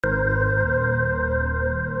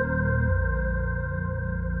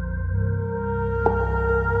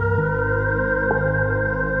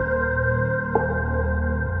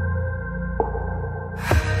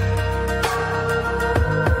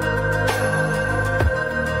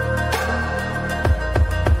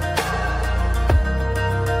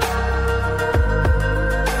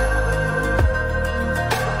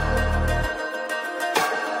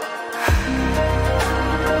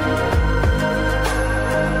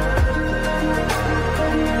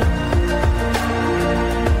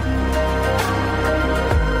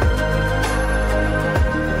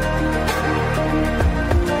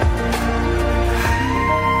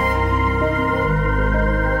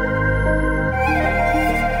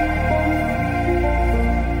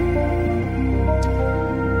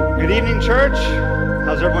Good evening, church.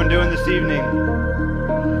 How's everyone doing this evening?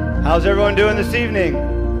 How's everyone doing this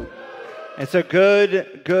evening? It's a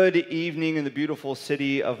good evening in the beautiful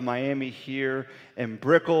city of Miami here in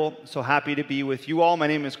Brickell. So happy to be with you all. My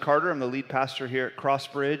name is Carter. I'm the lead pastor here at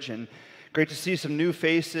Crossbridge, and great to see some new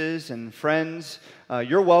faces and friends.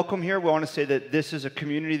 You're welcome here. We want to say that this is a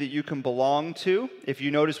community that you can belong to. If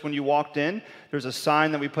you notice when you walked in, there's a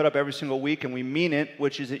sign that we put up every single week, and we mean it,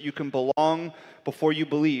 which is that you can belong before you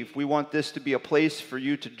believe. We want this to be a place for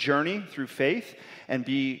you to journey through faith and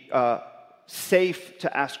be safe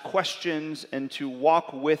to ask questions and to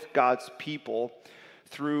walk with God's people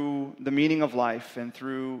through the meaning of life and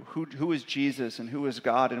through who is Jesus and who is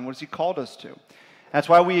God and what has He called us to. That's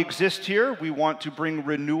why we exist here. We want to bring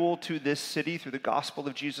renewal to this city through the gospel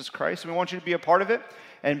of Jesus Christ, and we want you to be a part of it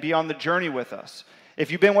and be on the journey with us. If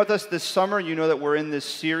you've been with us this summer, you know that we're in this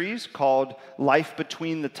series called Life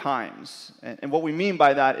Between the Times. And what we mean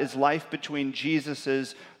by that is life between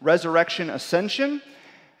Jesus' resurrection, ascension,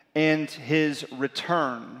 and His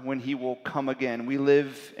return when He will come again. We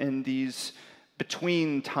live in these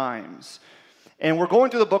between times. And we're going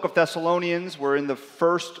through the book of Thessalonians. We're in the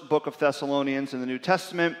first book of Thessalonians in the New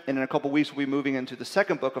Testament. And in a couple weeks, we'll be moving into the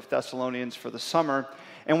second book of Thessalonians for the summer.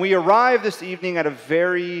 And we arrive this evening at a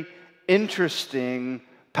very interesting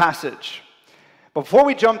passage. Before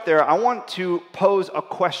we jump there, I want to pose a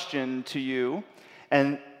question to you.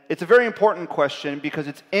 And it's a very important question because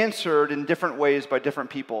it's answered in different ways by different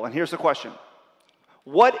people. And here's the question.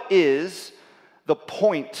 What is the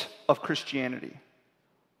point of Christianity?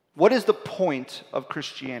 What is the point of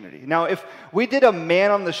Christianity? Now, if we did a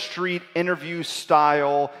man-on-the-street interview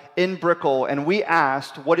style in Brickell and we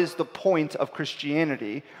asked, what is the point of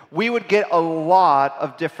Christianity, we would get a lot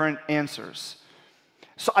of different answers.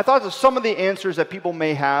 So I thought of some of the answers that people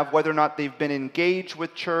may have, whether or not they've been engaged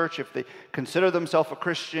with church, if they consider themselves a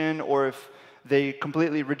Christian, or if they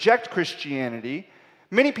completely reject Christianity.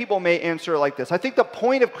 Many people may answer it like this. I think the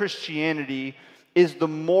point of Christianity is the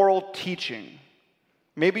moral teaching.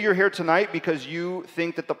 Maybe you're here tonight because you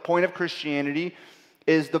think that the point of Christianity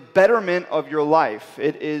is the betterment of your life.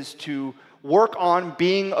 It is to work on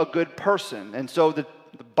being a good person. And so the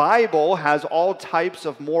Bible has all types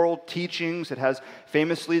of moral teachings. It has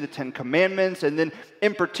famously the Ten Commandments. And then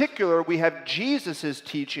in particular, we have Jesus'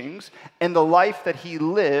 teachings and the life that He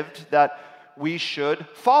lived that we should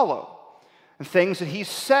follow. And things that He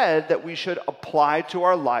said that we should apply to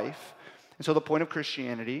our life. And so the point of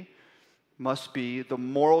Christianity must be the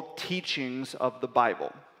moral teachings of the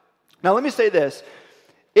Bible. Now, let me say this.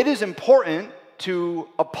 It is important to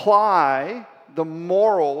apply the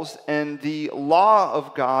morals and the law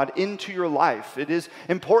of God into your life. It is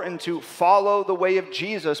important to follow the way of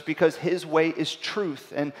Jesus because His way is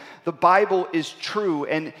truth, and the Bible is true,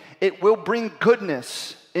 and it will bring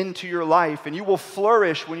goodness into your life, and you will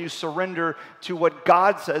flourish when you surrender to what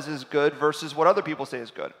God says is good versus what other people say is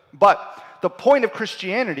good. But the point of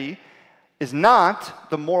Christianity is not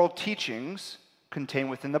the moral teachings contained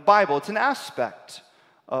within the Bible. It's an aspect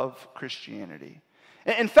of Christianity.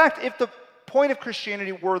 In fact, if the point of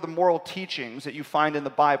Christianity were the moral teachings that you find in the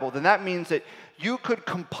Bible, then that means that you could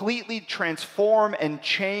completely transform and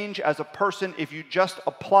change as a person if you just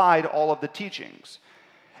applied all of the teachings.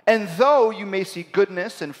 And though you may see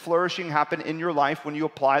goodness and flourishing happen in your life when you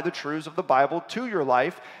apply the truths of the Bible to your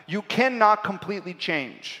life, you cannot completely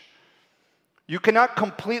change. You cannot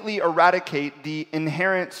completely eradicate the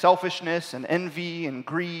inherent selfishness and envy and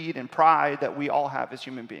greed and pride that we all have as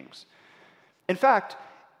human beings. In fact,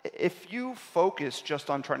 if you focus just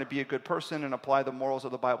on trying to be a good person and apply the morals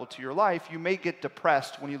of the Bible to your life, you may get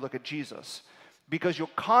depressed when you look at Jesus because you'll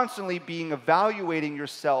constantly be evaluating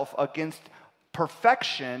yourself against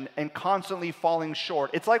perfection and constantly falling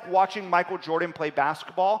short. It's like watching Michael Jordan play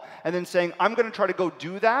basketball and then saying, I'm going to try to go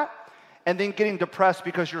do that, and then getting depressed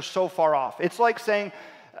because you're so far off. It's like saying,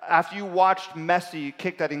 after you watched Messi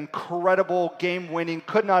kick that incredible game-winning,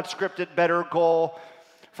 could not script it better goal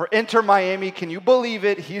for Inter Miami, can you believe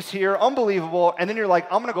it? He's here, unbelievable. And then you're like,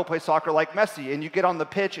 I'm going to go play soccer like Messi. And you get on the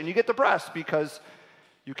pitch and you get depressed because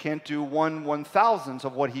you can't do 1/1000th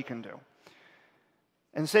of what he can do.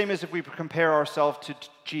 And same as if we compare ourselves to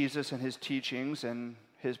Jesus and His teachings and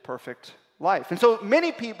His perfect life. And so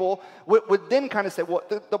many people would then kind of say, well,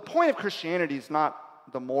 the point of Christianity is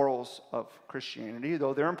not the morals of Christianity,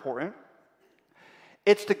 though they're important.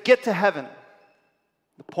 It's to get to heaven.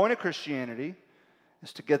 The point of Christianity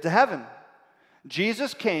is to get to heaven.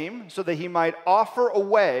 Jesus came so that He might offer a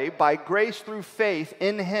way by grace through faith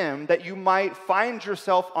in Him that you might find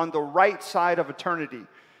yourself on the right side of eternity.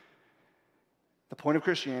 The point of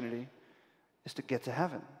Christianity is to get to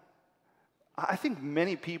heaven. I think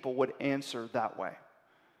many people would answer that way.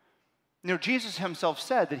 You know, Jesus himself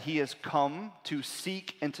said that he has come to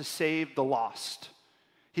seek and to save the lost.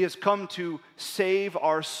 He has come to save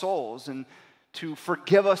our souls and to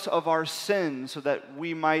forgive us of our sins so that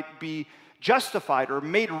we might be justified or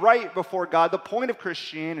made right before God. The point of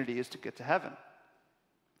Christianity is to get to heaven.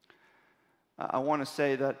 I want to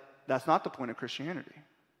say that that's not the point of Christianity.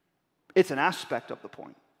 It's an aspect of the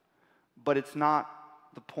point, but it's not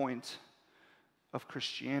the point of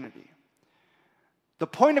Christianity. The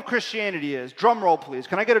point of Christianity is, drum roll please.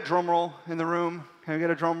 Can I get a drum roll in the room? Can I get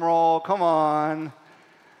a drum roll? Come on.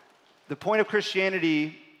 The point of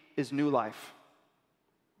Christianity is new life.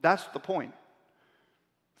 That's the point.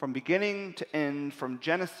 From beginning to end, from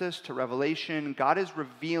Genesis to Revelation, God is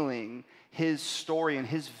revealing his story and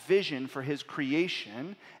his vision for his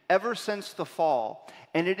creation ever since the fall.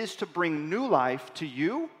 And it is to bring new life to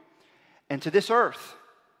you and to this earth.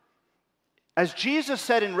 As Jesus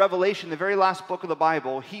said in Revelation, the very last book of the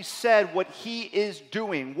Bible, he said what he is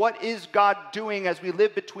doing. What is God doing as we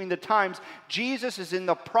live between the times? Jesus is in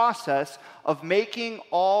the process of making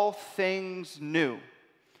all things new.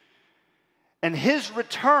 And his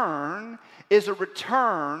return is a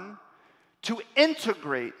return to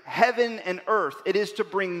integrate heaven and earth. It is to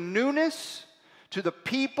bring newness to the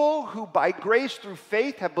people who by grace through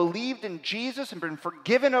faith have believed in Jesus and been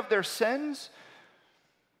forgiven of their sins.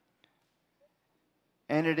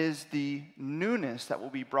 And it is the newness that will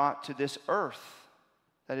be brought to this earth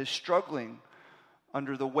that is struggling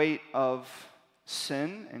under the weight of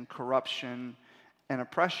sin and corruption and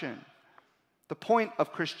oppression. The point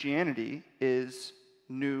of Christianity is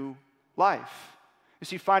new life. You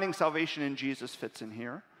see, finding salvation in Jesus fits in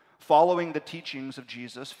here. Following the teachings of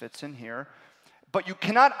Jesus fits in here. But you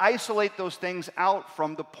cannot isolate those things out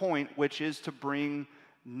from the point, which is to bring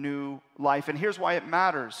new life. And here's why it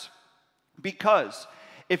matters. Because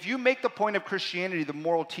if you make the point of Christianity the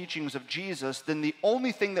moral teachings of Jesus, then the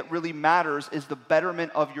only thing that really matters is the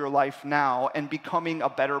betterment of your life now and becoming a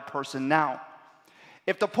better person now.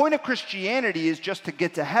 If the point of Christianity is just to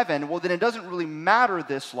get to heaven, well, then it doesn't really matter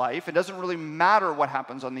this life. It doesn't really matter what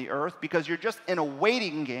happens on the earth because you're just in a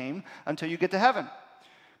waiting game until you get to heaven.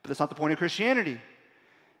 But that's not the point of Christianity.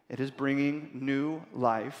 It is bringing new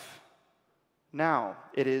life now.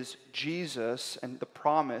 It is Jesus and the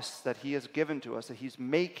promise that he has given to us that he's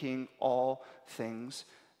making all things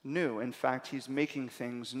new. In fact, he's making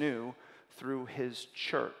things new through his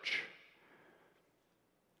church.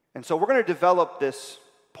 And so we're going to develop this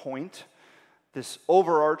point, this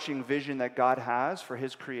overarching vision that God has for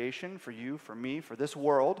his creation, for you, for me, for this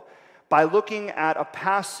world, by looking at a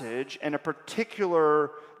passage and a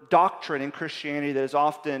particular doctrine in Christianity that is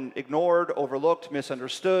often ignored, overlooked,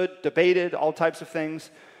 misunderstood, debated, all types of things.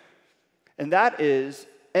 And that is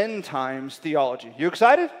end times theology. You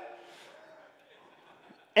excited?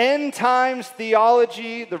 End times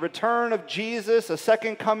theology, the return of Jesus, a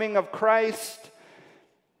second coming of Christ.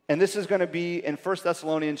 And this is going to be in 1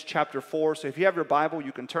 Thessalonians chapter 4. So if you have your Bible,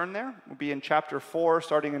 you can turn there. We'll be in chapter 4,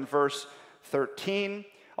 starting in verse 13.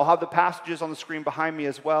 I'll have the passages on the screen behind me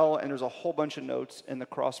as well, and there's a whole bunch of notes in the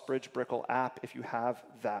Crossbridge Brickle app if you have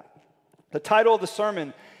that. The title of the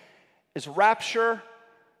sermon is Rapture,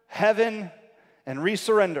 Heaven, and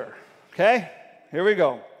Resurrender. Okay? Here we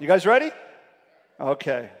go. You guys ready?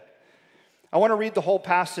 Okay. I want to read the whole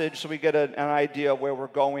passage so we get an idea of where we're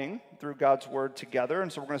going through God's word together.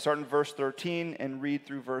 And so we're going to start in verse 13 and read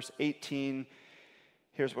through verse 18.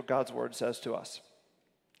 Here's what God's word says to us.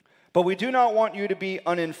 But we do not want you to be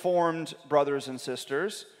uninformed, brothers and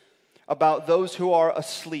sisters, about those who are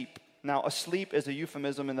asleep. Now, asleep is a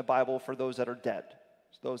euphemism in the Bible for those that are dead,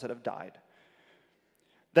 those that have died.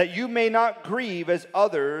 That you may not grieve as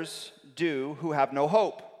others do who have no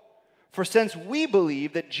hope. For since we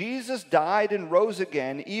believe that Jesus died and rose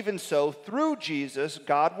again, even so, through Jesus,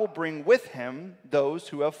 God will bring with him those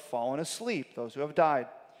who have fallen asleep, those who have died.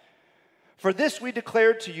 For this we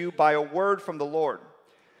declared to you by a word from the Lord,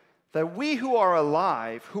 that we who are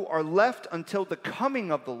alive, who are left until the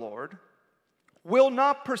coming of the Lord, will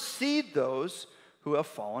not precede those who have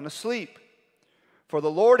fallen asleep. For the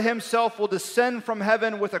Lord himself will descend from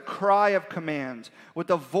heaven with a cry of command, with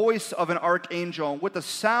the voice of an archangel, with the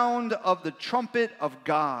sound of the trumpet of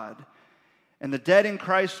God. And the dead in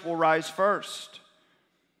Christ will rise first.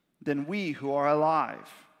 Then we who are alive,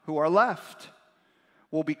 who are left,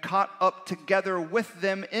 will be caught up together with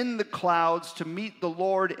them in the clouds to meet the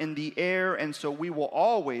Lord in the air, and so we will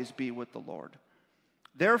always be with the Lord.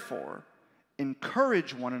 Therefore,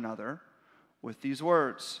 encourage one another with these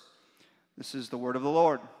words. This is the word of the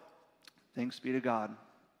Lord. Thanks be to God.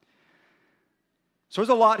 So there's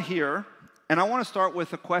a lot here, And I want to start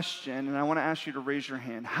with a question, and I want to ask you to raise your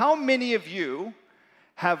hand. How many of you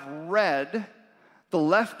have read the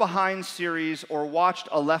Left Behind series or watched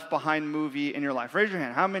a Left Behind movie in your life? Raise your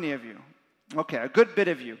hand. How many of you? Okay, a good bit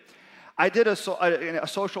of you. I did a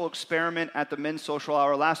social experiment at the men's social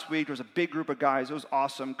hour last week. There was a big group of guys. It was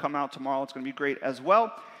awesome. Come out tomorrow. It's going to be great as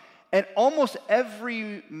well. And almost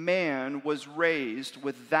every man was raised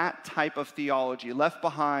with that type of theology, Left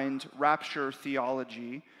Behind, Rapture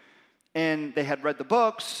theology. And they had read the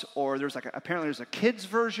books, or apparently there's a kid's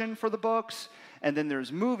version for the books. And then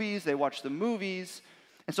there's movies. They watch the movies.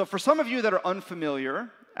 And so for some of you that are unfamiliar,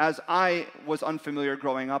 as I was unfamiliar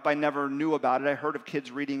growing up, I never knew about it. I heard of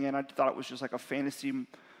kids reading it. I thought it was just like a fantasy,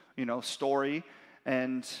 story.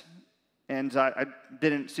 And I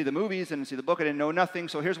didn't see the movies, didn't see the book. I didn't know nothing.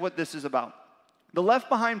 So here's what this is about. The Left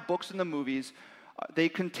Behind books and the movies, they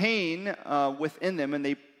contain within them, and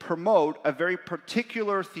they promote a very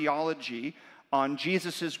particular theology on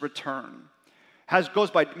Jesus' return. Goes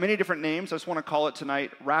by many different names. I just want to call it tonight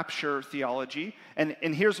Rapture theology. And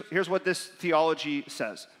here's what this theology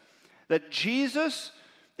says. That Jesus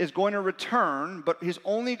is going to return, but he's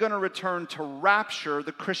only going to return to rapture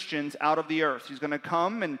the Christians out of the earth. He's going to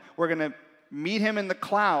come, and we're going to meet him in the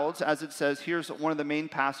clouds, as it says. Here's one of the main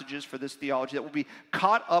passages for this theology, that will be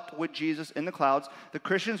caught up with Jesus in the clouds. The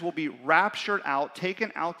Christians will be raptured out,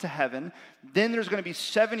 taken out to heaven. Then there's going to be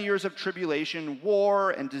 7 years of tribulation,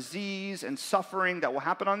 war and disease and suffering that will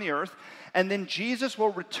happen on the earth. And then Jesus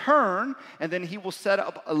will return, and then he will set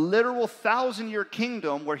up a literal 1,000-year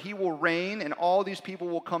kingdom where he will reign, and all these people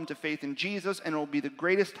will come to faith in Jesus, and it will be the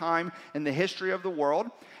greatest time in the history of the world.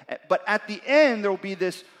 But at the end, there will be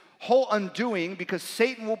this whole undoing, because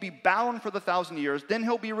Satan will be bound for the 1,000 years, then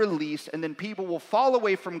he'll be released, and then people will fall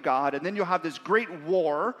away from God, and then you'll have this great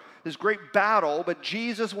war, this great battle, but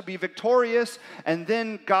Jesus will be victorious, and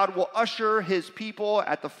then God will usher his people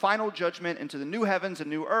at the final judgment into the new heavens and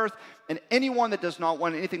new earth, and anyone that does not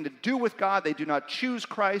want anything to do with God, they do not choose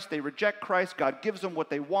Christ, they reject Christ, God gives them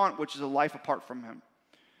what they want, which is a life apart from him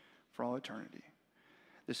for all eternity.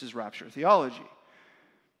 This is rapture theology.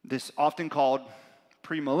 This often called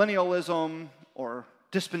premillennialism, or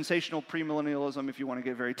dispensational premillennialism if you want to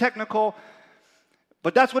get very technical.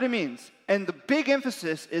 But that's what it means. And the big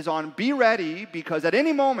emphasis is on be ready, because at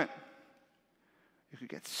any moment you could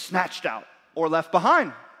get snatched out or left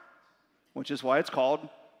behind, which is why it's called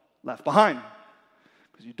Left Behind,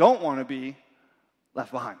 because you don't want to be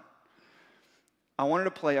left behind. I wanted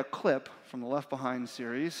to play a clip from the Left Behind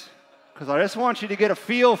series, because I just want you to get a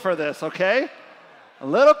feel for this, okay? A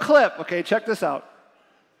little clip. Okay, check this out.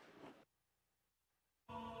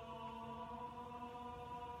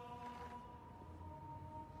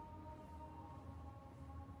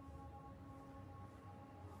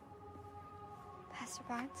 Pastor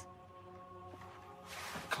Barnes?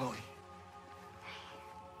 Chloe.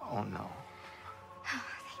 Oh, no. Oh,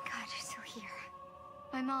 thank God you're still here.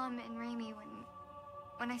 My mom and Raimi,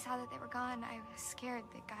 when I saw that they were gone, I was scared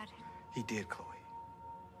that God had... He did, Chloe.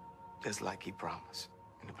 Just like he promised,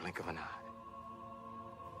 in the blink of an eye.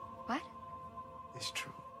 What? It's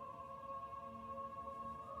true.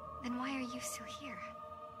 Then why are you still here?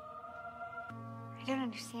 I don't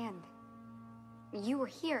understand. You were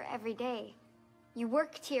here every day. You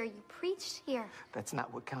worked here, you preached here. That's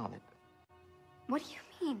not what counted. What do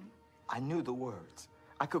you mean? I knew the words.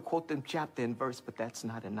 I could quote them chapter and verse, but that's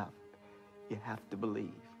not enough. You have to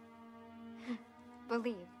believe.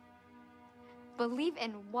 Believe? Believe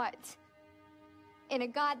in what? In a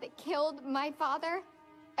God that killed my father?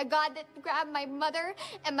 A God that grabbed my mother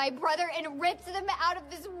and my brother and ripped them out of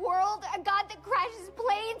this world? A God that crashes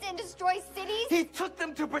planes and destroys cities? He took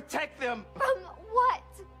them to protect them. From what?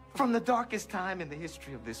 From the darkest time in the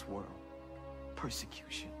history of this world.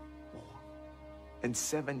 Persecution, war, and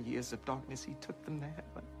 7 years of darkness. He took them to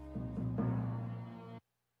heaven.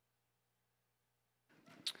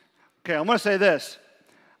 Okay, I'm going to say this.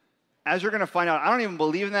 As you're going to find out, I don't even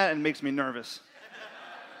believe in that, and it makes me nervous.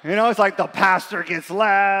 It's like the pastor gets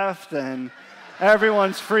left, and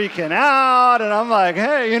everyone's freaking out, and I'm like,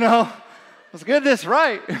 hey, let's get this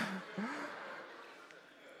right.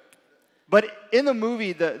 But in the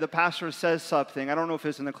movie, the pastor says something. I don't know if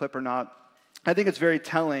it's in the clip or not. I think it's very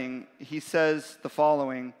telling. He says the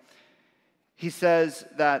following. He says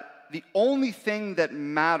that the only thing that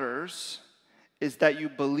matters is that you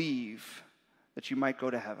believe that you might go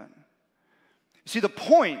to heaven. See, the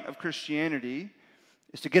point of Christianity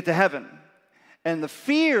is to get to heaven. And the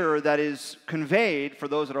fear that is conveyed for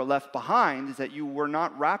those that are left behind is that you were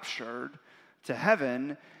not raptured to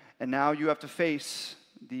heaven, and now you have to face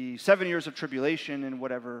the 7 years of tribulation and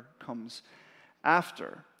whatever comes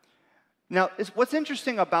after. Now, what's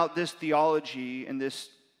interesting about this theology and this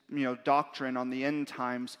doctrine on the end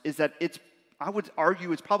times is that I would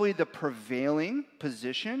argue it's probably the prevailing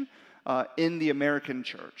position in the American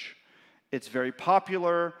church. It's very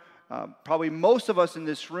popular. Probably most of us in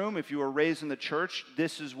this room, if you were raised in the church,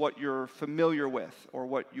 this is what you're familiar with, or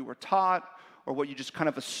what you were taught, or what you just kind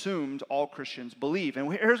of assumed all Christians believe.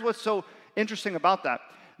 And here's what's so interesting about that.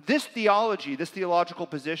 This theology, this theological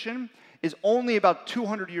position, is only about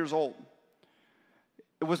 200 years old.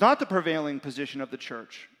 It was not the prevailing position of the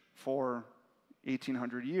church for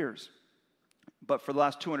 1,800 years. But for the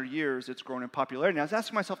last 200 years, it's grown in popularity. And I was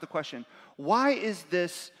asking myself the question, why is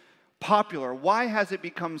this popular? Why has it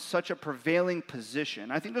become such a prevailing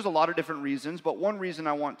position? I think there's a lot of different reasons, but one reason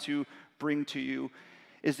I want to bring to you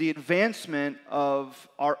is the advancement of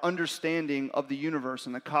our understanding of the universe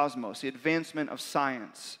and the cosmos, the advancement of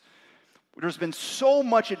science. There's been so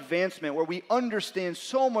much advancement where we understand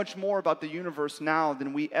so much more about the universe now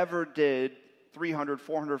than we ever did 300,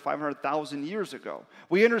 400, 500,000 years ago.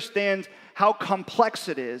 We understand how complex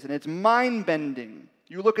it is, and it's mind-bending.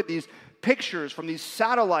 You look at these pictures from these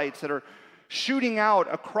satellites that are shooting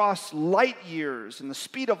out across light years and the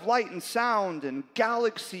speed of light and sound and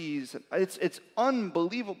galaxies. It's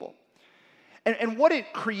unbelievable. And what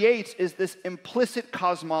it creates is this implicit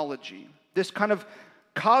cosmology, this kind of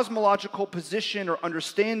cosmological position or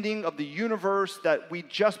understanding of the universe that we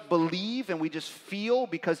just believe and we just feel,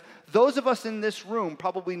 because those of us in this room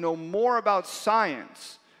probably know more about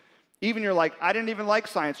science. Even you're like, I didn't even like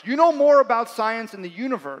science. You know more about science and the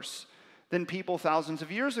universe than people thousands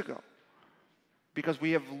of years ago, because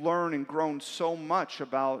we have learned and grown so much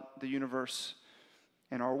about the universe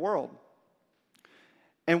and our world.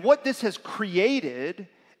 And what this has created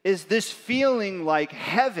is this feeling like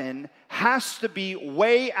heaven has to be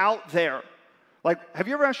way out there. Like, have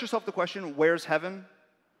you ever asked yourself the question, where's heaven?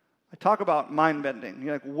 I talk about mind-bending.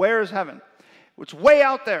 You're like, where's heaven? It's way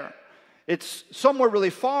out there. It's somewhere really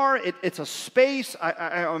far. It's a space.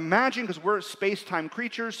 I imagine, because we're space-time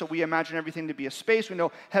creatures, so we imagine everything to be a space. We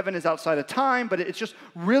know heaven is outside of time, but it's just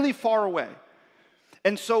really far away.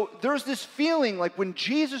 And so there's this feeling like when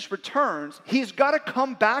Jesus returns, he's got to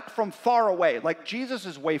come back from far away. Like Jesus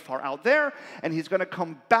is way far out there, and he's going to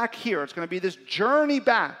come back here. It's going to be this journey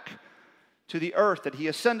back to the earth that he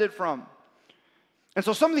ascended from. And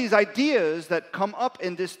so some of these ideas that come up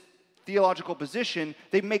in this theological position,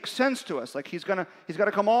 they make sense to us. Like he's got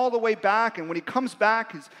to come all the way back, and when he comes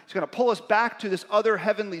back, he's going to pull us back to this other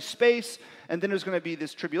heavenly space, and then there's going to be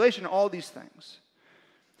this tribulation, all these things.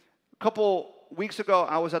 A couple weeks ago,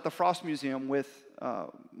 I was at the Frost Museum with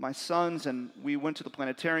my sons, and we went to the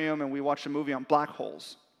planetarium, and we watched a movie on black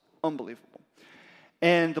holes. Unbelievable.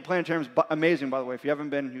 And the planetarium is amazing, by the way. If you haven't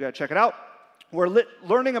been, you got to check it out. We're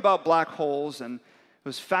learning about black holes, and it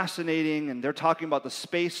was fascinating, and they're talking about the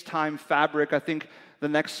space-time fabric. I think the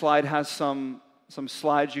next slide has some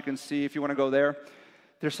slides you can see if you want to go there.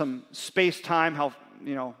 There's some space-time, how,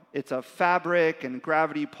 it's a fabric and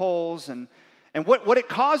gravity pulls, and what it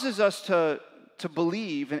causes us to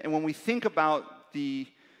believe, and when we think about the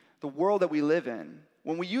world that we live in,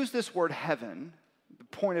 when we use this word heaven, the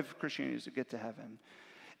point of Christianity is to get to heaven.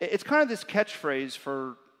 It's kind of this catchphrase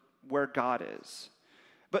for where God is.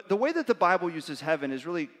 But the way that the Bible uses heaven is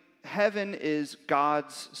really, heaven is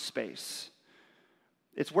God's space.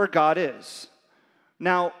 It's where God is.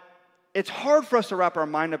 Now, it's hard for us to wrap our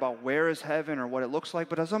mind about where is heaven or what it looks like,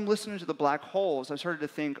 but as I'm listening to the black holes, I started to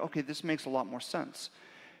think, okay, this makes a lot more sense.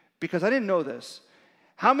 Because I didn't know this.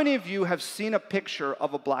 How many of you have seen a picture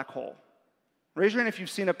of a black hole? Raise your hand if you've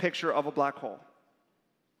seen a picture of a black hole.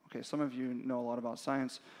 Okay, some of you know a lot about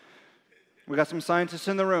science. We got some scientists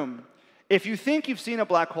in the room. If you think you've seen a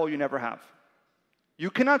black hole, you never have. You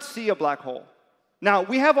cannot see a black hole. Now,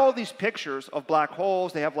 we have all these pictures of black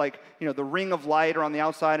holes. They have the ring of light are on the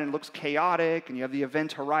outside and it looks chaotic, and you have the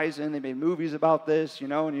event horizon. They made movies about this,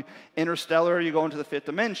 and Interstellar, you go into the fifth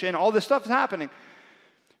dimension. All this stuff is happening.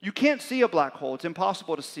 You can't see a black hole. It's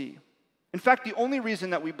impossible to see. In fact, the only reason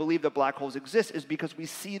that we believe that black holes exist is because we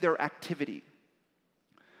see their activity.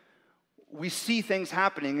 We see things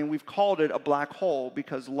happening, and we've called it a black hole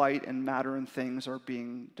because light and matter and things are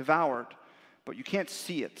being devoured. But you can't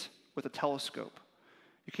see it with a telescope.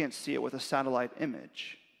 You can't see it with a satellite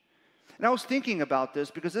image. And I was thinking about this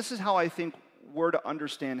because this is how I think we're to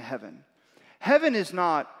understand heaven. Heaven is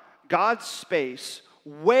not God's space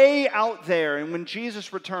way out there, and when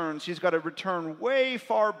Jesus returns, he's got to return way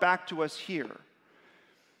far back to us here.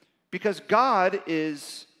 Because God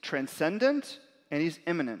is transcendent and he's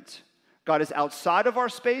immanent. God is outside of our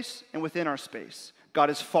space and within our space. God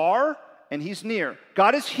is far and he's near.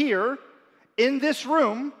 God is here in this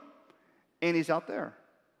room and he's out there.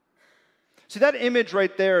 See that image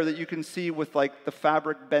right there that you can see with like the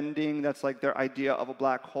fabric bending, that's like their idea of a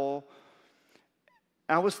black hole.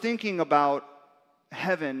 I was thinking about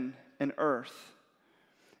heaven and earth.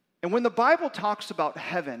 And when the Bible talks about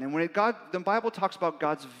heaven, and when the Bible talks about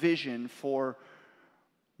God's vision for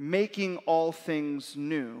making all things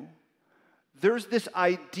new, there's this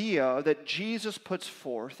idea that Jesus puts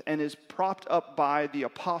forth and is propped up by the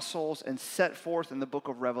apostles and set forth in the book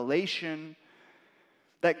of Revelation,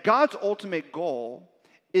 that God's ultimate goal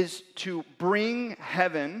is to bring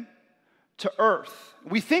heaven to earth.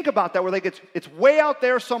 We think about that, we're like, it's way out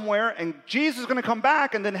there somewhere, and Jesus is going to come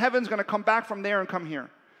back, and then heaven's going to come back from there and come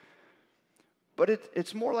here. But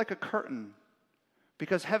it's more like a curtain,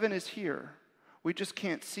 because heaven is here. We just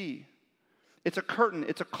can't see. It's a curtain,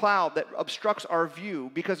 it's a cloud that obstructs our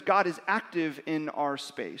view, because God is active in our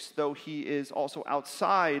space, though he is also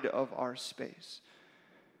outside of our space.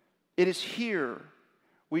 It is here.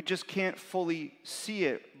 We just can't fully see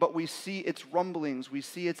it, but we see its rumblings, we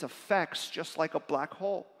see its effects, just like a black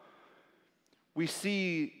hole. We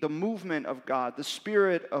see the movement of God, the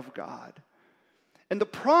Spirit of God. And the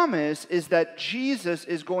promise is that Jesus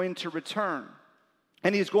is going to return,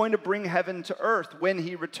 and he's going to bring heaven to earth when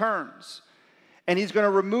he returns. And he's going to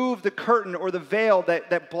remove the curtain or the veil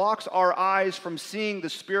that blocks our eyes from seeing the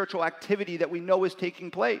spiritual activity that we know is taking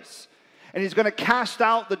place. And he's going to cast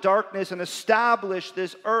out the darkness and establish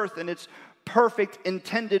this earth in its perfect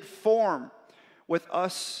intended form, with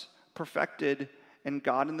us perfected and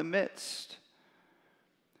God in the midst.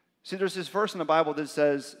 See, there's this verse in the Bible that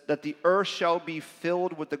says that the earth shall be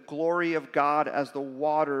filled with the glory of God as the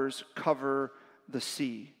waters cover the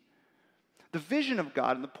sea. The vision of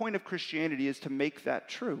God and the point of Christianity is to make that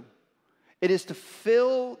true. It is to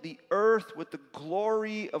fill the earth with the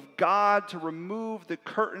glory of God, to remove the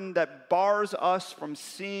curtain that bars us from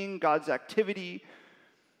seeing God's activity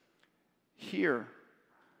here.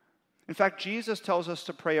 In fact, Jesus tells us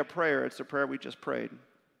to pray a prayer. It's the prayer we just prayed.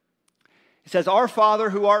 He says, "Our Father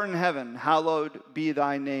who art in heaven, hallowed be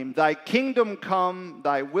thy name. Thy kingdom come,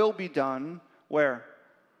 thy will be done." Where?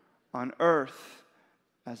 On earth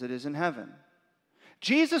as it is in heaven.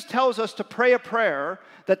 Jesus tells us to pray a prayer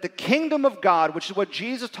that the kingdom of God, which is what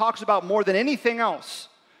Jesus talks about more than anything else,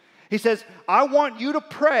 he says, I want you to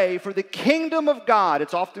pray for the kingdom of God.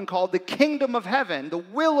 It's often called the kingdom of heaven, the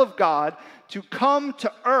will of God to come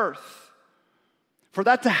to earth. For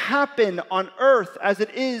that to happen on earth as it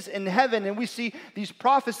is in heaven. And we see these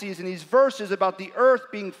prophecies and these verses about the earth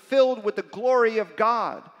being filled with the glory of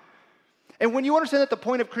God. And when you understand that the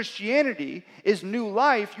point of Christianity is new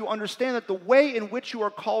life, you understand that the way in which you are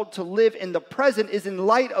called to live in the present is in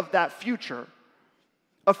light of that future.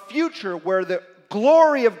 A future where the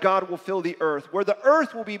glory of God will fill the earth, where the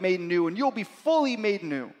earth will be made new and you'll be fully made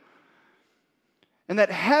new. And that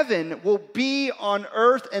heaven will be on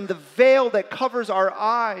earth and the veil that covers our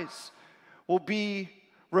eyes will be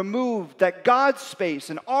removed, that God's space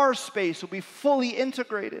and our space will be fully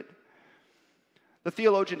integrated. The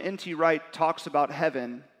theologian N.T. Wright talks about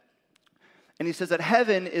heaven, and he says that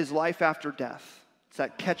heaven is life after death. It's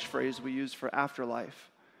that catchphrase we use for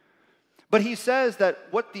afterlife. But he says that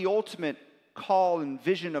what the ultimate call and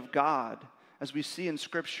vision of God, as we see in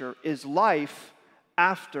Scripture, is life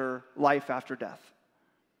after death.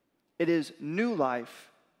 It is new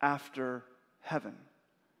life after heaven.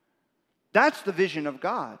 That's the vision of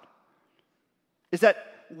God, is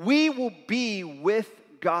that we will be with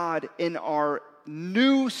God in our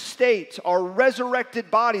new state, our resurrected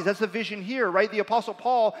bodies. That's the vision here, right? The Apostle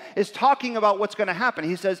Paul is talking about what's going to happen.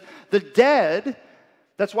 He says, the dead,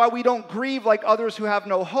 that's why we don't grieve like others who have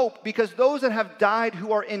no hope, because those that have died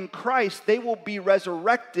who are in Christ, they will be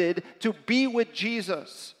resurrected to be with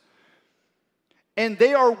Jesus. And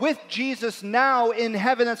they are with Jesus now in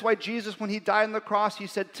heaven. That's why Jesus, when he died on the cross, he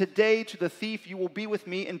said, today to the thief, you will be with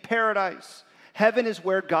me in paradise. Heaven is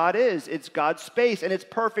where God is. It's God's space, and it's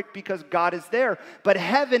perfect because God is there. But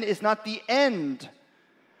heaven is not the end.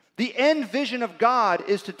 The end vision of God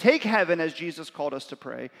is to take heaven, as Jesus called us to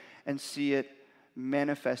pray, and see it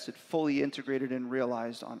manifested, fully integrated, and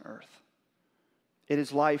realized on earth. It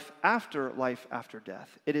is life after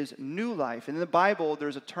death. It is new life. And in the Bible,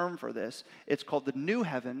 there's a term for this. It's called the new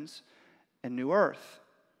heavens and new earth.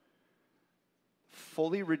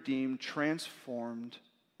 Fully redeemed, transformed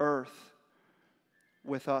earth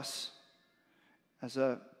with us as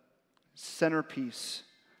a centerpiece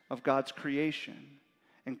of God's creation,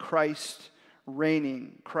 and Christ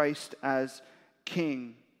reigning, Christ as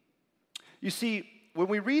King. You see, when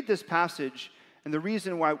we read this passage, and the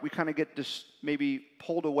reason why we kind of get this maybe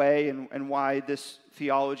pulled away and why this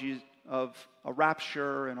theology of a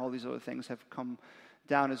rapture and all these other things have come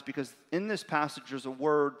down is because in this passage there's a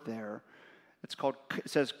word there. It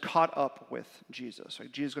says caught up with Jesus.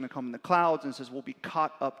 Right? Jesus is going to come in the clouds, and it says we'll be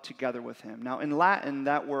caught up together with him. Now in Latin,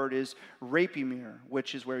 that word is rapimir,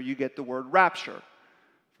 which is where you get the word rapture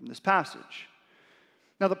from this passage.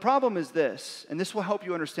 Now the problem is this, and this will help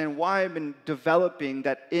you understand why I've been developing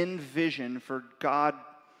that end vision for God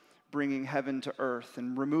bringing heaven to earth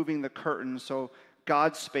and removing the curtain so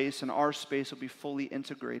God's space and our space will be fully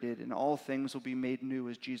integrated and all things will be made new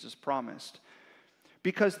as Jesus promised.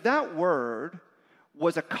 Because that word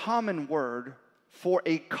was a common word for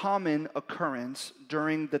a common occurrence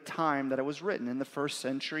during the time that it was written in the first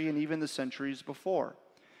century and even the centuries before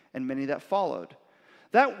and many that followed.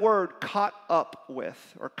 That word caught up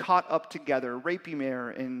with or caught up together,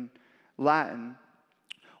 rapimere in Latin,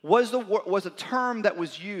 was a term that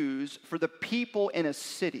was used for the people in a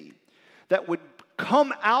city that would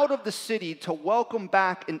come out of the city to welcome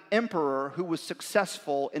back an emperor who was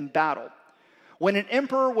successful in battle. When an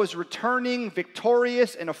emperor was returning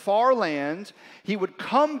victorious in a far land, he would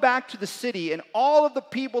come back to the city, and all of the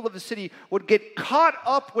people of the city would get caught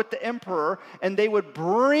up with the emperor, and they would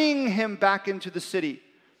bring him back into the city,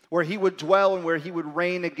 where he would dwell and where he would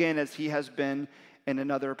reign again as he has been in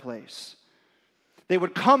another place. They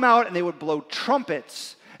would come out and they would blow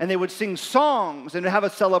trumpets, and they would sing songs and have a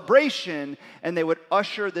celebration, and they would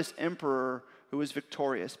usher this emperor who was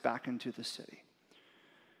victorious back into the city.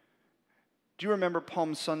 Do you remember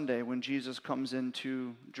Palm Sunday when Jesus comes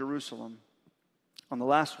into Jerusalem? On the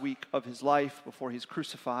last week of his life, before he's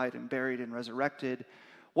crucified and buried and resurrected,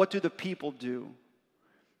 what do the people do?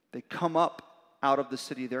 They come up out of the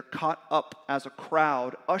city. They're caught up as a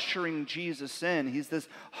crowd, ushering Jesus in. He's this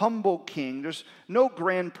humble king. There's no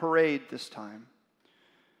grand parade this time.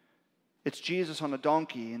 It's Jesus on a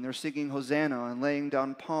donkey, and they're singing Hosanna and laying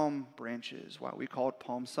down palm branches, why we call it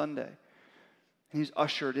Palm Sunday. And he's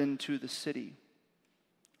ushered into the city.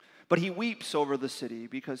 But he weeps over the city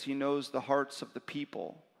because he knows the hearts of the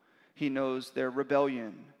people. He knows their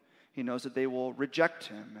rebellion. He knows that they will reject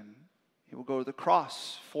him, and he will go to the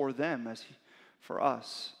cross for them as for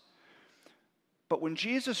us. But when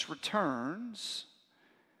Jesus returns,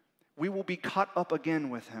 we will be caught up again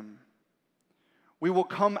with him. We will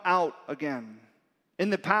come out again. In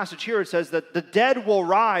the passage here, it says that the dead will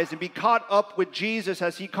rise and be caught up with Jesus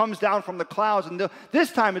as he comes down from the clouds. And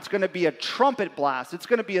this time it's going to be a trumpet blast. It's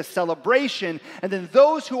going to be a celebration. And then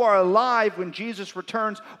those who are alive when Jesus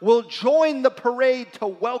returns will join the parade to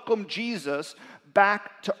welcome Jesus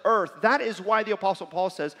back to earth. That is why the Apostle Paul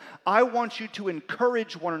says, I want you to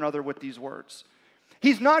encourage one another with these words.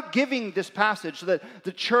 He's not giving this passage so that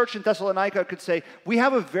the church in Thessalonica could say, we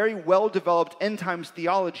have a very well-developed end times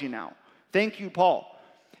theology now. Thank you, Paul.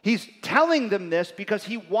 He's telling them this because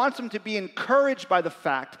he wants them to be encouraged by the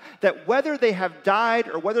fact that whether they have died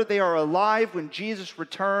or whether they are alive when Jesus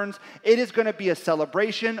returns, it is going to be a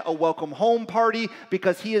celebration, a welcome home party,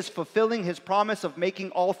 because he is fulfilling his promise of making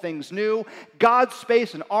all things new. God's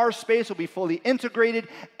space and our space will be fully integrated.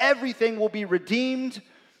 Everything will be redeemed.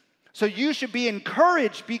 So you should be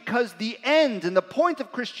encouraged because the end and the point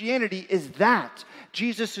of Christianity is that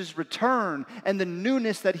Jesus' return and the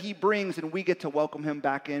newness that he brings, and we get to welcome him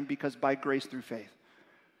back in because by grace through faith.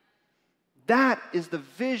 That is the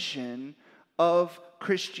vision of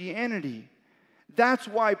Christianity. That's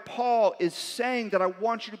why Paul is saying that I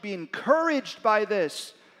want you to be encouraged by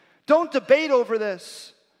this. Don't debate over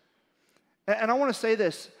this. And I want to say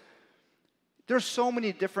this. There's so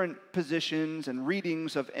many different positions and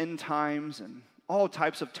readings of end times and all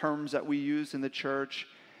types of terms that we use in the church.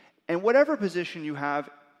 And whatever position you have,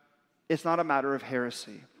 it's not a matter of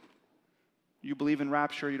heresy. You believe in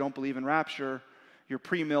rapture, you don't believe in rapture. You're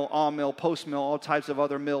pre-mill, all-mill, post-mill, all types of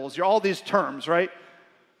other mills. You're all these terms, right?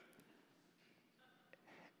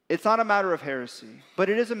 It's not a matter of heresy, but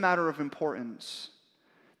it is a matter of importance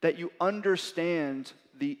that you understand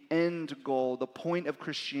the end goal, the point of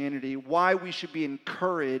Christianity, why we should be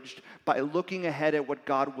encouraged by looking ahead at what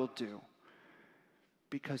God will do.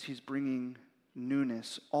 Because he's bringing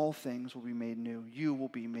newness. All things will be made new. You will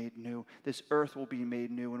be made new. This earth will be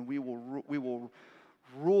made new, and we will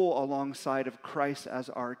rule alongside of Christ as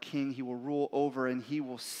our King. He will rule over, and he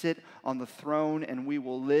will sit on the throne, and we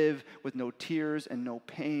will live with no tears and no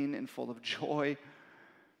pain and full of joy.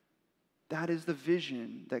 That is the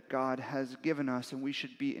vision that God has given us, and we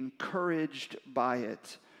should be encouraged by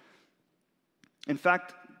it. In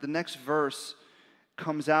fact, the next verse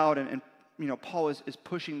comes out, and Paul is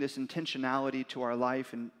pushing this intentionality to our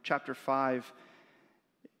life. In chapter 5,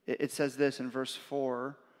 it says this in verse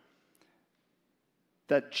 4,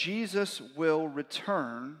 that Jesus will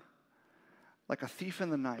return like a thief in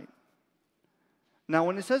the night. Now,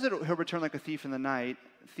 when it says that he'll return like a thief in the night,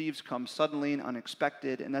 thieves come suddenly and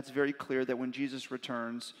unexpected, and that's very clear that when Jesus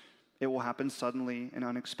returns, it will happen suddenly and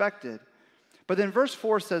unexpected. But then verse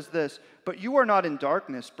 4 says this, "But you are not in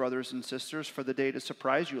darkness, brothers and sisters, for the day to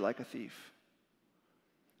surprise you like a thief."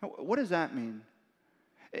 Now, what does that mean?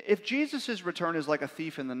 If Jesus' return is like a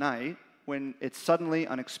thief in the night, when it's suddenly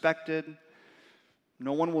unexpected,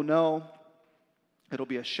 no one will know, it'll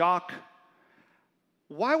be a shock,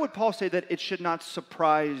 why would Paul say that it should not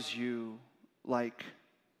surprise you like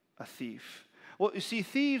a thief? Well, you see,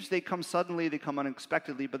 thieves, they come suddenly, they come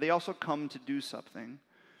unexpectedly, but they also come to do something,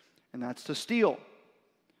 and that's to steal.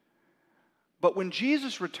 But when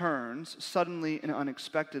Jesus returns suddenly and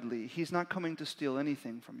unexpectedly, he's not coming to steal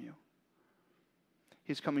anything from you.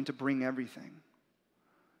 He's coming to bring everything.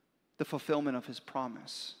 The fulfillment of his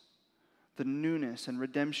promise, the newness and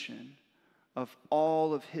redemption of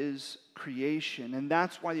all of his creation. And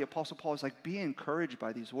that's why the Apostle Paul is like, be encouraged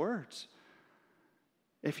by these words.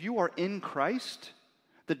 If you are in Christ,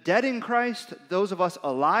 the dead in Christ, those of us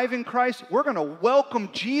alive in Christ, we're going to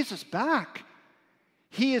welcome Jesus back.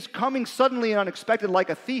 He is coming suddenly and unexpected like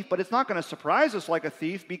a thief, but it's not going to surprise us like a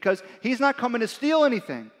thief because he's not coming to steal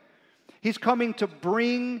anything. He's coming to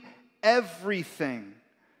bring everything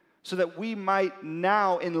so that we might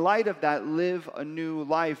now, in light of that, live a new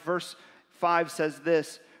life. Verse 5 says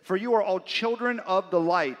this, "For you are all children of the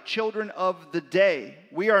light, children of the day.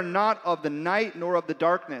 We are not of the night nor of the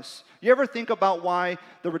darkness." You ever think about why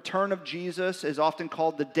the return of Jesus is often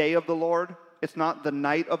called the day of the Lord? It's not the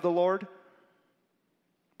night of the Lord.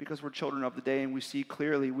 Because we're children of the day and we see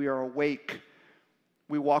clearly, we are awake.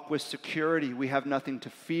 We walk with security. We have nothing to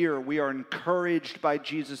fear. We are encouraged by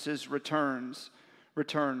Jesus' return.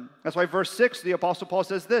 That's why verse 6, the Apostle Paul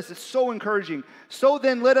says this. It's so encouraging. "So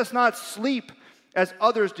then let us not sleep as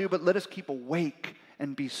others do, but let us keep awake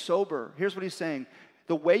and be sober." Here's what he's saying.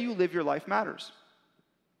 The way you live your life matters.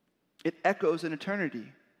 It echoes in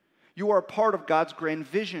eternity. You are a part of God's grand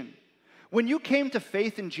vision. When you came to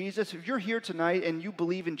faith in Jesus, if you're here tonight and you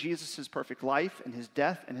believe in Jesus' perfect life and his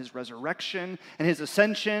death and his resurrection and his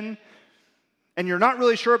ascension, and you're not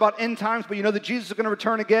really sure about end times, but you know that Jesus is going to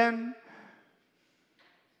return again,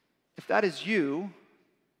 if that is you,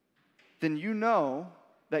 then you know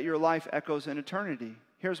that your life echoes in eternity.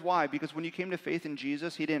 Here's why. Because when you came to faith in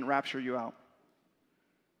Jesus, he didn't rapture you out.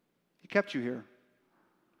 He kept you here.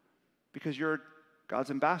 Because you're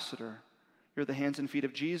God's ambassador. You're the hands and feet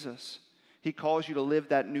of Jesus. He calls you to live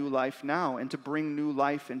that new life now and to bring new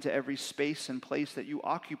life into every space and place that you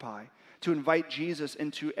occupy, to invite Jesus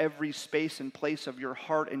into every space and place of your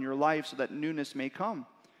heart and your life so that newness may come,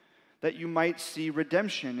 that you might see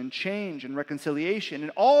redemption and change and reconciliation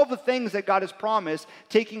and all the things that God has promised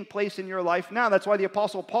taking place in your life now. That's why the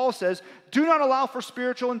Apostle Paul says, do not allow for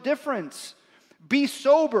spiritual indifference. Be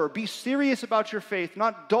sober, be serious about your faith,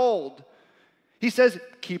 not dulled. He says,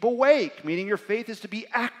 keep awake, meaning your faith is to be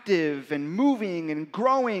active and moving and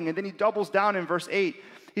growing. And then he doubles down in verse 8.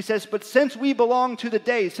 He says, but since we belong to the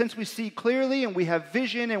day, since we see clearly and we have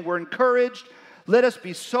vision and we're encouraged, let us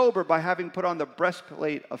be sober by having put on the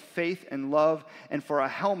breastplate of faith and love, and for a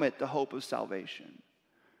helmet, the hope of salvation.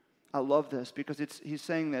 I love this because he's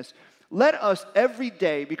saying this. Let us every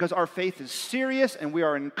day, because our faith is serious and we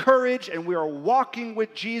are encouraged and we are walking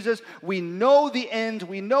with Jesus. We know the end.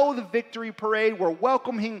 We know the victory parade. We're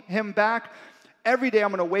welcoming him back. Every day I'm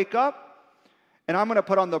going to wake up and I'm going to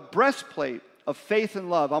put on the breastplate of faith and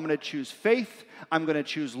love. I'm going to choose faith. I'm going to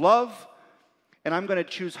choose love. And I'm going to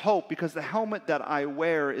choose hope because the helmet that I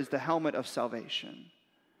wear is the helmet of salvation.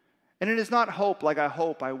 And it is not hope like I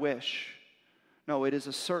hope, I wish. No, it is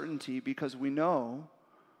a certainty because we know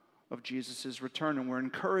of Jesus' return, and we're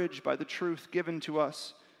encouraged by the truth given to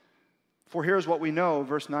us. For here's what we know,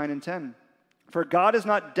 verse 9 and 10. For God has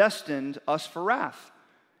not destined us for wrath.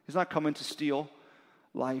 He's not coming to steal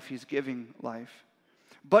life, he's giving life.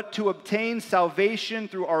 But to obtain salvation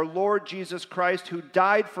through our Lord Jesus Christ, who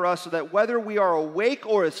died for us so that whether we are awake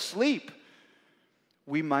or asleep,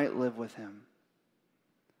 we might live with him.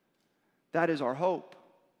 That is our hope,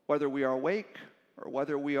 whether we are awake or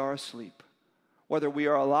whether we are asleep. Whether we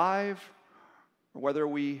are alive or whether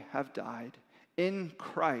we have died, in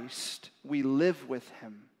Christ we live with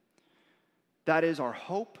him. That is our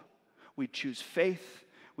hope. We choose faith.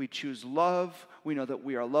 We choose love. We know that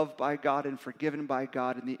we are loved by God and forgiven by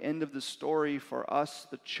God. And the end of the story for us,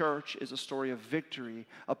 the church, is a story of victory,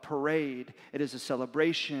 a parade. It is a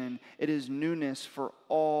celebration. It is newness for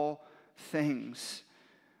all things.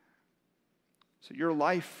 So your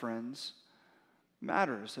life, friends,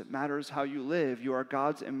 matters. It matters how you live. You are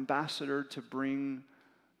God's ambassador to bring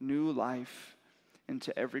new life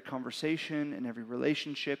into every conversation, in every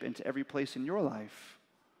relationship, into every place in your life.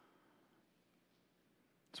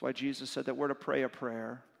 That's why Jesus said that we're to pray a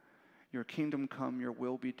prayer, your kingdom come, your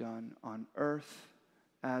will be done on earth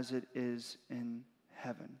as it is in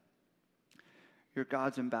heaven. You're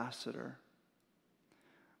God's ambassador.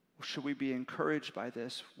 Should we be encouraged by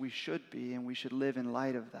this? We should be, and we should live in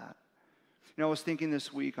light of that. I was thinking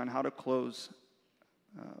this week on how to close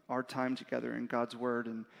our time together in God's Word,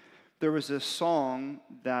 and there was this song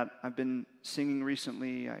that I've been singing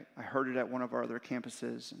recently. I heard it at one of our other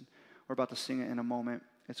campuses, and we're about to sing it in a moment.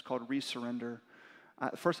 It's called Resurrender.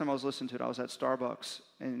 The first time I was listening to it, I was at Starbucks,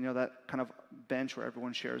 and that kind of bench where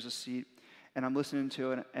everyone shares a seat. And I'm listening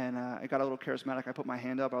to it, and I got a little charismatic. I put my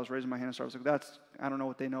hand up. I was raising my hand, so I was like, I don't know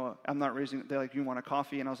what they know. I'm not raising it. They're like, you want a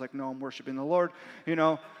coffee? And I was like, no, I'm worshiping the Lord,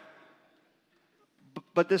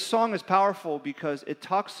 But this song is powerful because it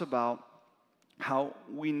talks about how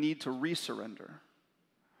we need to resurrender.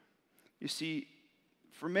 You see,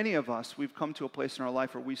 for many of us, we've come to a place in our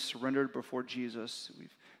life where we surrendered before Jesus.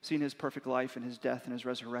 We've seen his perfect life and his death and his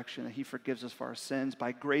resurrection, that he forgives us for our sins.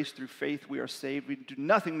 By grace through faith we are saved. We do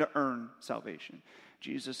nothing to earn salvation.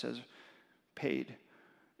 Jesus has paid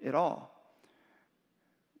it all.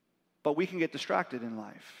 But we can get distracted in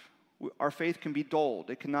life. Our faith can be dulled.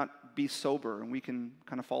 It cannot be sober, and we can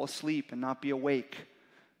kind of fall asleep and not be awake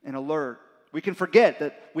and alert. We can forget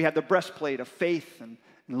that we have the breastplate of faith and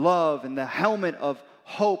love and the helmet of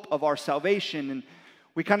hope of our salvation, and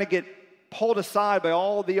we kind of get pulled aside by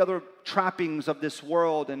all the other trappings of this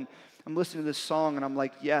world. And I'm listening to this song, and I'm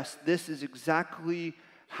like, yes, this is exactly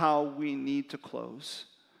how we need to close.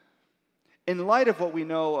 In light of what we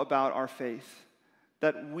know about our faith,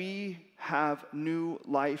 that we have new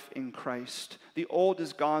life in Christ. The old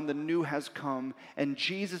is gone, the new has come, and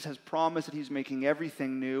Jesus has promised that he's making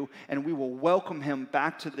everything new, and we will welcome him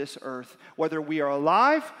back to this earth. Whether we are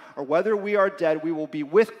alive or whether we are dead, we will be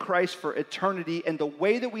with Christ for eternity, and the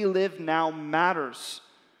way that we live now matters,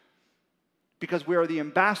 because we are the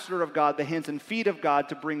ambassador of God, the hands and feet of God,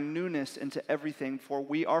 to bring newness into everything, for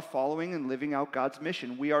we are following and living out God's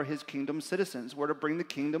mission. We are his kingdom citizens. We're to bring the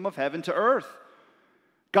kingdom of heaven to earth.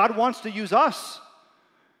 God wants to use us.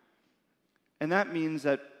 And that means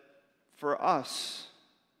that for us,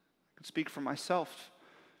 I can speak for myself,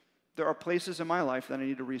 there are places in my life that I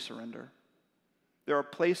need to resurrender. There are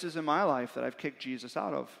places in my life that I've kicked Jesus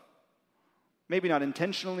out of. Maybe not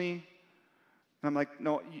intentionally. And I'm like,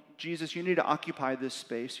 no, Jesus, you need to occupy this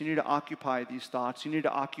space. You need to occupy these thoughts. You need to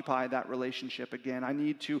occupy that relationship again. I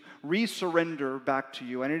need to resurrender back to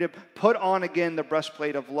you. I need to put on again the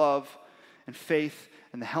breastplate of love and faith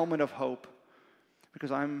and the helmet of hope,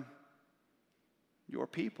 because I'm your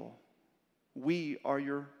people. We are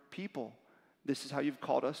your people. This is how you've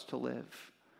called us to live.